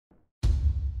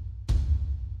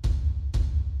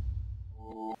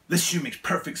This shoe makes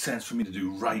perfect sense for me to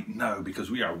do right now because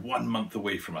we are 1 month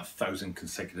away from 1,000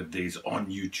 consecutive days on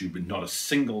YouTube and not a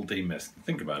single day missed.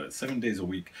 Think about it, 7 days a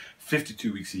week,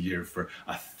 52 weeks a year for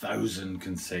 1,000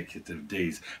 consecutive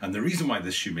days. And the reason why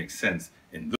this shoe makes sense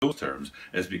in those terms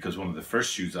is because one of the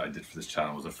first shoes that I did for this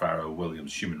channel was a Pharrell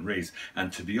Williams Human Race.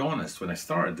 And to be honest, when I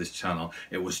started this channel,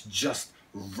 it was just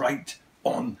right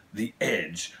on the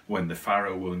edge when the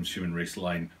Pharrell Williams Human Race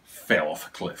line fell off a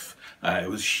cliff. It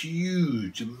was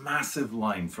huge, a massive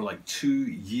line for like 2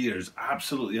 years,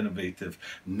 absolutely innovative,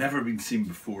 never been seen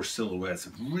before silhouettes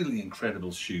of really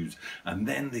incredible shoes. And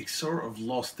then they sort of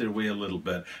lost their way a little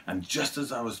bit. And just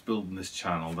as I was building this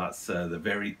channel, that's the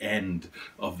very end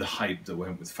of the hype that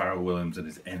went with Pharrell Williams and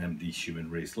his N.E.R.D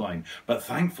Human Race line. But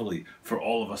thankfully for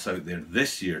all of us out there,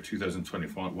 this year,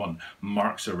 2021,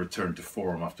 marks a return to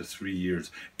form after 3 years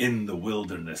in the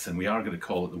wilderness. And we are going to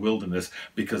call it the wilderness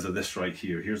because of this right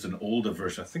here. Here's an older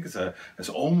version. I think it's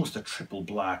almost a triple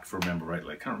black, if I remember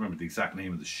rightly. I can't remember the exact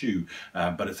name of the shoe,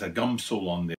 but it's a gum sole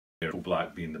on there.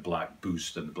 Black being the black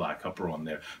boost and the black upper on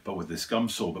there, but with this gum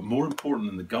sole. But more important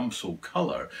than the gum sole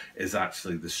color is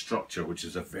actually the structure, which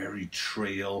is a very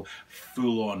trail,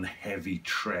 full-on heavy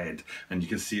tread. And you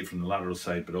can see it from the lateral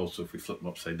side, but also if we flip them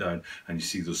upside down and you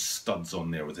see those studs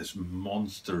on there with this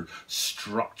monster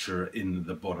structure in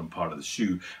the bottom part of the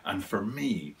shoe. And for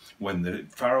me, when the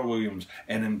Pharrell Williams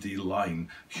N.E.R.D line,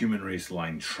 Human Race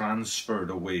line,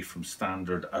 transferred away from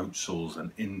standard outsoles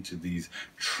and into these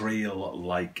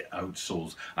trail-like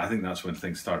outsoles, I think that's when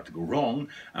things started to go wrong.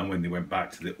 And when they went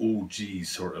back to the OG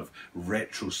sort of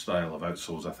retro style of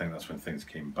outsoles, I think that's when things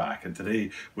came back. And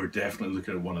today we're definitely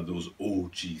looking at one of those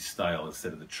OG style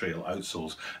instead of the trail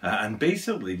outsoles. And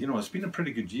basically, you know, it's been a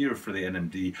pretty good year for the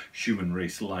N.E.R.D Human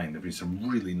Race line. There've been some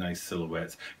really nice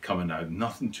silhouettes coming out,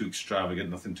 nothing too extravagant,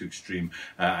 nothing too extreme,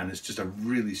 and it's just a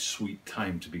really sweet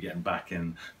time to be getting back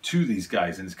in to these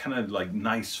guys. And it's kind of like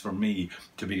nice for me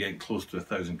to be getting close to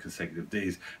 1,000 consecutive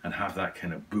days and have that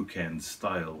kind of bookend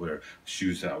style where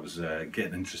shoes that I was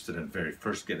getting interested in,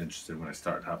 getting interested when I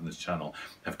started having this channel,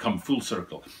 have come full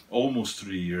circle. Almost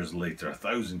 3 years later,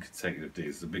 1,000 consecutive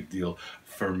days is a big deal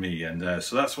for me. And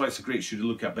so that's why it's a great shoe to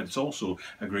look at, but it's also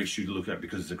a great shoe to look at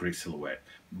because it's a great silhouette.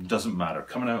 Doesn't matter.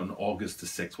 Coming out on August the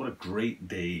 6th, what a great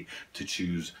day to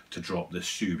choose to drop this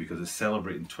shoe because it's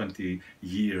celebrating 20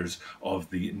 years of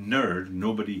the N.E.R.D,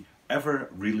 Nobody Ever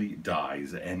Really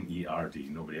Dies, N.E.R.D,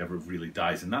 Nobody Ever Really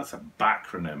Dies. And that's a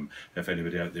backronym, if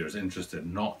anybody out there is interested,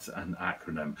 not an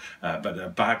acronym. But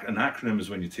an acronym is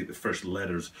when you take the first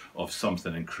letters of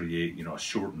something and create, you know, a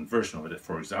shortened version of it.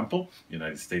 For example,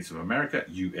 United States of America,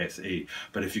 USA.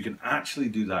 But if you can actually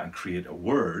do that and create a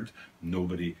word,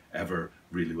 nobody ever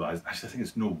really dies. Actually, I think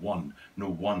it's no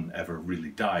one ever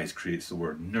really dies creates the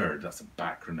word N.E.R.D. That's a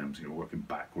backronym, so you're working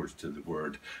backwards to the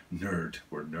word N.E.R.D,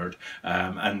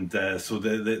 so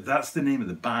that's the name of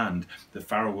the band that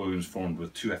Pharrell Williams formed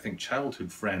with two, I think,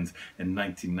 childhood friends in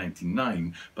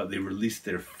 1999, but they released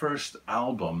their first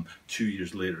album 2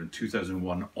 years later in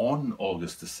 2001 on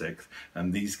August the 6th,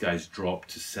 and these guys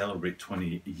dropped to celebrate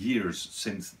 20 years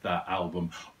since that album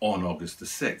on August the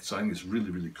 6th. So I think it's really,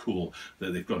 really cool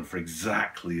that they've gone for exactly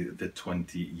the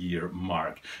 20-year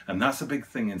mark. And that's a big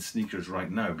thing in sneakers right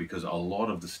now because a lot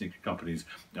of the sneaker companies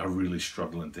are really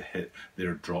struggling to hit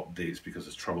their drop dates because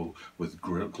there's trouble with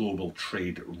global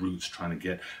trade routes trying to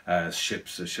get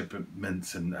shipments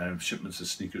of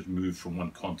sneakers moved from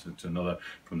one continent to another,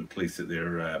 from the place that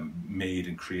they're made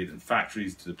and created in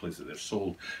factories to the place that they're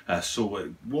sold.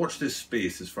 So watch this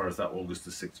space as far as that August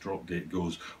the 6th drop date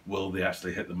goes. Will they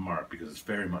actually hit the mark? Because it's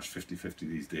very much 50-50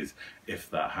 these days if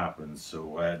that happens.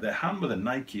 So they had with a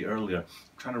Nike earlier, I'm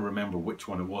trying to remember which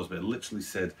one it was, but it literally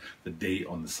said the date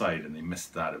on the side and they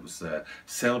missed that. It was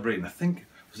celebrating, I think,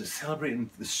 was it celebrating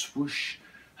the swoosh?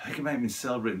 I think it might have been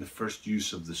celebrating the first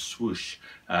use of the swoosh,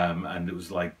 and it was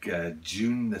like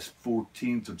June the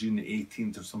 14th or June the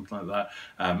 18th or something like that,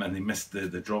 and they missed the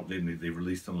drop date and they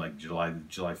released on like July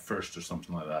 1st or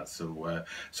something like that. So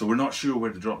so we're not sure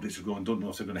where the drop dates are going, don't know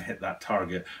if they're going to hit that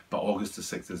target, but August the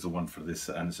 6th is the one for this,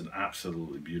 and it's an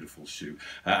absolutely beautiful shoe.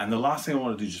 And the last thing I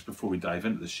want to do just before we dive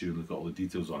into the shoe and look at all the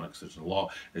details on it, because there's a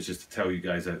lot, is just to tell you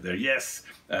guys out there, yes,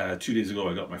 2 days ago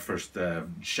I got my first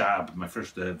my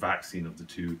first vaccine of the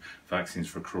two 2 vaccines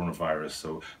for coronavirus.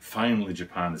 So finally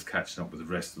Japan is catching up with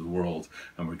the rest of the world,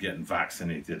 and we're getting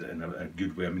vaccinated in a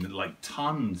good way. I mean, like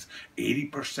tons,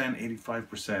 80%,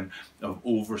 85% of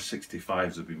over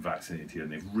 65s have been vaccinated here,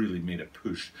 and they've really made a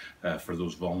push for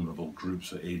those vulnerable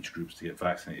groups or age groups to get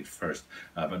vaccinated first.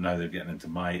 But now they're getting into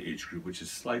my age group, which is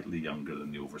slightly younger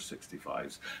than the over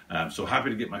 65s. So happy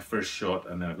to get my first shot,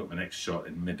 and then I've got my next shot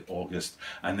in mid-August.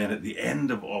 And then at the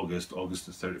end of August, August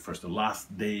the 31st, the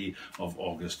last day of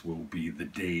August will be the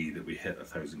day that we hit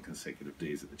 1,000 consecutive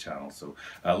days at the channel. So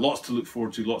lots to look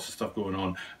forward to, lots of stuff going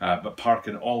on, but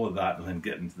parking all of that and then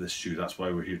getting to this shoe. That's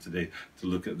why we're here today, to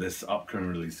look at this upcoming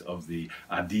release of the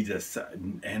Adidas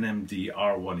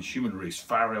N.E.R.D human race,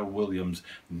 Pharrell Williams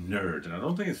N.E.R.D. And I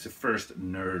don't think it's the first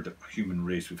N.E.R.D human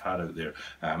race we've had out there.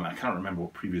 I can't remember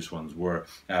what previous ones were,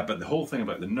 but the whole thing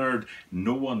about the N.E.R.D,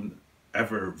 no one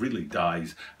ever really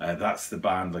dies. That's the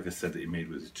band, like I said, that he made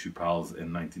with his two pals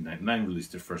in 1999,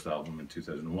 released their first album in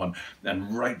 2001.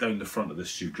 And right down the front of this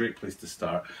shoe, great place to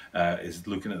start, is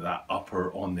looking at that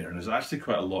upper on there. And there's actually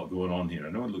quite a lot going on here. I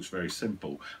know it looks very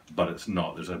simple, but it's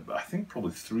not. There's, I think,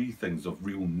 probably 3 things of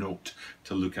real note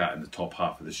to look at in the top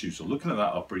half of the shoe. So looking at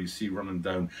that upper, you see running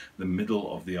down the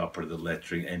middle of the upper, the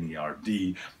lettering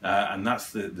N.E.R.D, and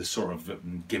that's the sort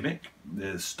of gimmick,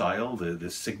 the style, the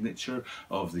signature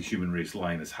of the human race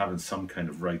line, is having some kind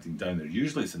of writing down there.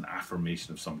 Usually it's an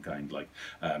affirmation of some kind, like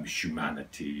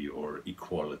humanity or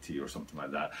equality or something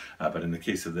like that. But in the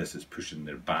case of this, it's pushing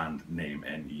their band name,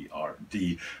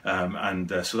 N.E.R.D.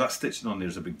 So that stitching on there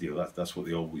is a big deal. That's what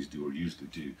they always do, or usually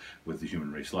do, with the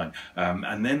human race line.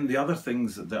 And then the other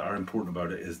things that are important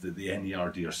about it is that the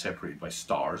N.E.R.D are separated by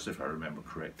stars, if I remember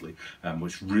correctly,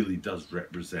 which really does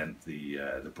represent the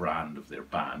brand of their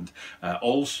band.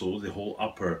 Also, the whole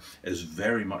upper is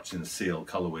very much in a sail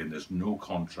colorway, and there's no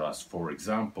contrast. For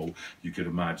example, you could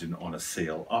imagine on a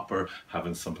sail upper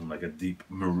having something like a deep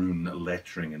maroon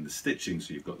lettering in the stitching,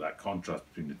 so you've got that contrast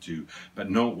between the two. But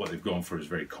note, what they've gone for is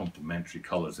very complementary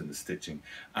colors in the stitching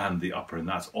and the upper, and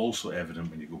that's also evident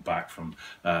when you go back from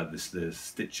the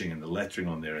stitching and the lettering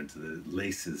on there into the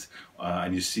laces,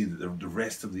 and you see that the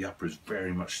rest of the upper is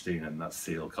very much staying in that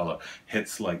sail color.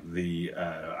 Hits like the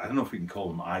I don't know if we can call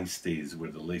them eye stays,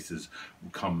 where the laces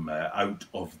come out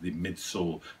of the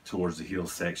midsole towards the heel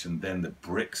section, then the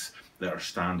bricks that are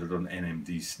standard on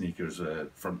NMD sneakers,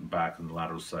 front and back on the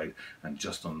lateral side, and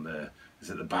just on the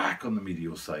back on the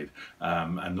medial side,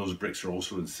 and those bricks are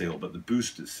also in sail, but the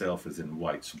boost itself is in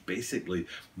white. So basically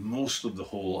most of the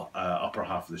whole upper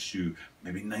half of the shoe,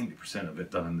 maybe 90% of it,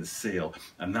 done in the sail,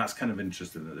 and that's kind of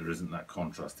interesting that there isn't that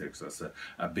contrast there, because that's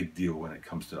a big deal when it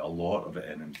comes to a lot of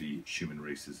NMD human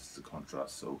races, is the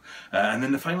contrast. So and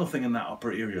then the final thing in that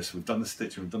upper area, so we've done the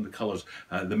stitching, we've done the colors,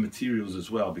 the materials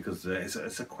as well, because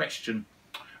it's a question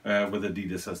with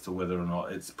Adidas as to whether or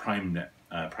not it's prime knit.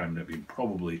 Prime knit being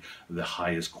probably the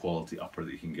highest quality upper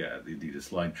that you can get at the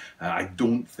Adidas line. I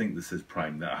don't think this is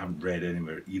prime knit. I haven't read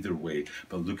anywhere either way,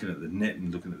 but looking at the knit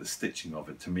and looking at the stitching of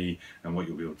it, to me, and what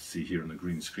you'll be able to see here on the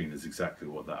green screen is exactly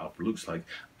what that upper looks like.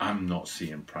 I'm not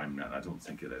seeing prime knit. I don't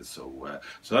think it is. So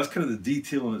so that's kind of the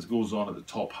detailing that goes on at the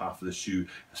top half of the shoe,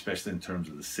 especially in terms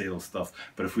of the sail stuff.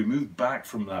 But if we move back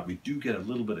from that, we do get a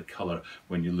little bit of color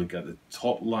when you look at the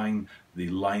top line, the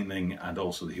lining, and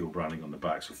also the heel branding on the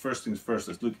back. So first things first,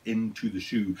 let's look into the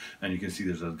shoe, and you can see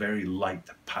there's a very light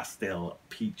pastel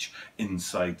peach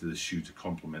inside to the shoe to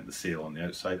complement the sail on the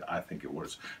outside. I think it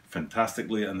works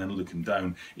fantastically. And then looking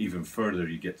down even further,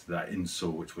 you get to that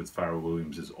insole, which with Pharrell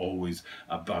Williams is always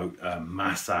about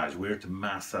massage, where to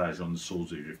massage on the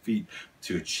soles of your feet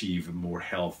to achieve more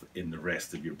health in the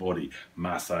rest of your body.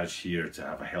 Massage here to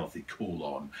have a healthy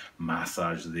colon,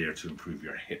 massage there to improve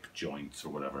your hip joints or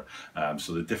whatever.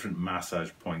 So the different massage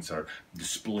points are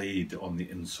displayed on the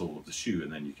insole of the shoe,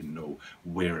 and then you can know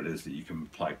where it is that you can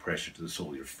apply pressure to the sole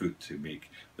of your foot to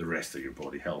make the rest of your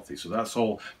body healthy. So that's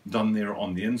all done there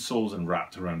on the insoles, and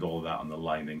wrapped around all of that on the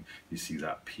lining. You see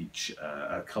that peach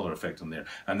color effect on there.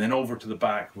 And then over to the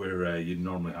back, where you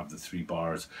normally have the 3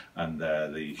 bars and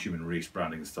the human race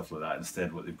branding and stuff like that.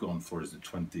 Instead, what they've gone for is the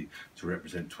 20 to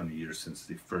represent 20 years since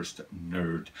the first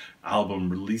N.E.R.D album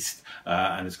released,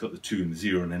 and it's got the 2 and the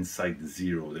 0, and inside the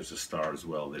 0 there's a star as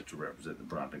well there to represent the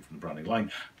branding from the branding line,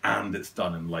 and it's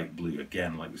done in light blue.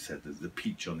 Again, like we said, the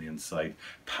peach on the inside,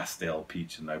 pastel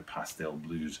peach, and now pastel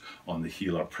blues on the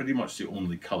heel are pretty much the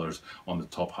only colors on the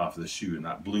top half of the shoe, and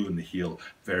that blue in the heel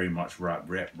very much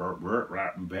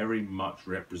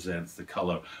represents the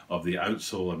color of the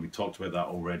outsole, and we talked about that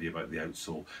already, about the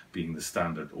outsole being the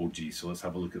standard OG. So let's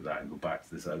have a look at that and go back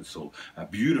to this outsole. A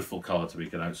beautiful colour to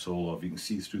make an outsole of. You can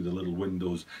see through the little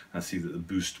windows and see that the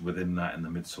boost within that in the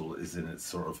midsole is in its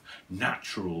sort of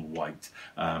natural white,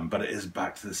 but it is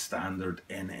back to the standard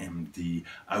NMD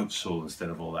outsole instead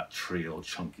of all that trail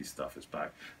chunky stuff. It's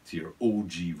back to your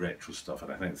OG retro stuff,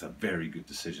 and I think it's a very good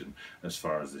decision as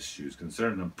far as this shoe is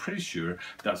concerned. I'm pretty sure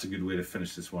that's a good way to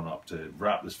finish this one up, to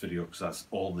wrap this video, because that's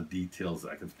all the details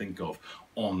that I can think of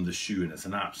on the shoe, and it's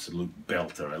an absolute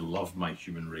belter. I love my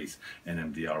Human Race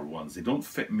NMDR ones. They don't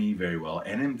fit me very well.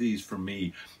 NMDs for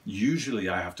me, usually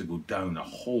I have to go down a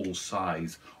whole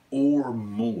size or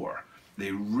more.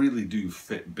 They really do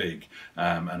fit big,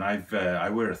 and I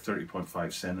wear a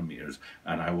 30.5 centimeters,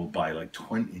 and I will buy like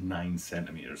 29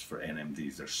 centimeters for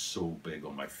NMDs. They're so big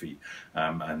on my feet,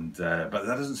 but that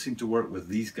doesn't seem to work with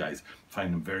these guys. I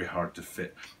find them very hard to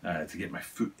fit, to get my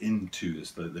foot into.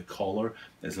 It's the collar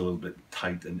is a little bit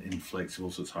tight and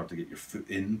inflexible, so it's hard to get your foot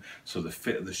in. So the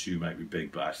fit of the shoe might be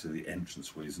big, but actually the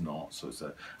entranceway is not. So it's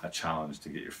a challenge to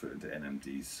get your foot into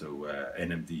NMDs. So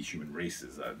NMD Human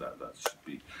Races, that should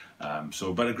be.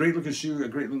 But a great looking shoe, a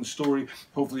great looking story.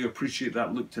 Hopefully you appreciate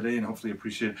that look today, and hopefully you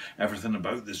appreciate everything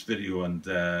about this video, and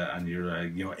you're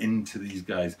you know, into these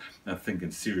guys and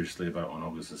thinking seriously about on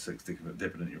August the 6th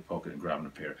dipping it in your pocket and grabbing a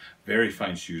pair. Very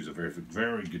fine shoes, a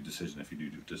very good decision if you do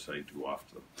decide to go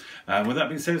after them. With that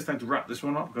being said, it's time to wrap this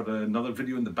one up. We've got another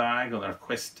video in the bag on our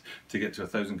quest to get to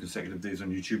 1,000 consecutive days on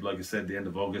YouTube. Like I said, the end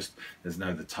of August is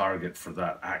now the target for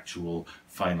that actual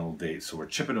final date, so we're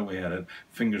chipping away at it.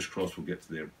 Fingers crossed we'll get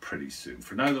to there pretty soon.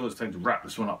 For now though, it's time to wrap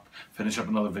this one up, finish up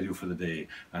another video for the day,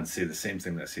 and say the same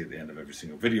thing that I say at the end of every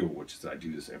single video, which is that I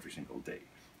do this every single day,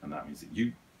 and that means that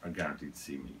you are guaranteed to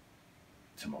see me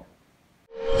tomorrow.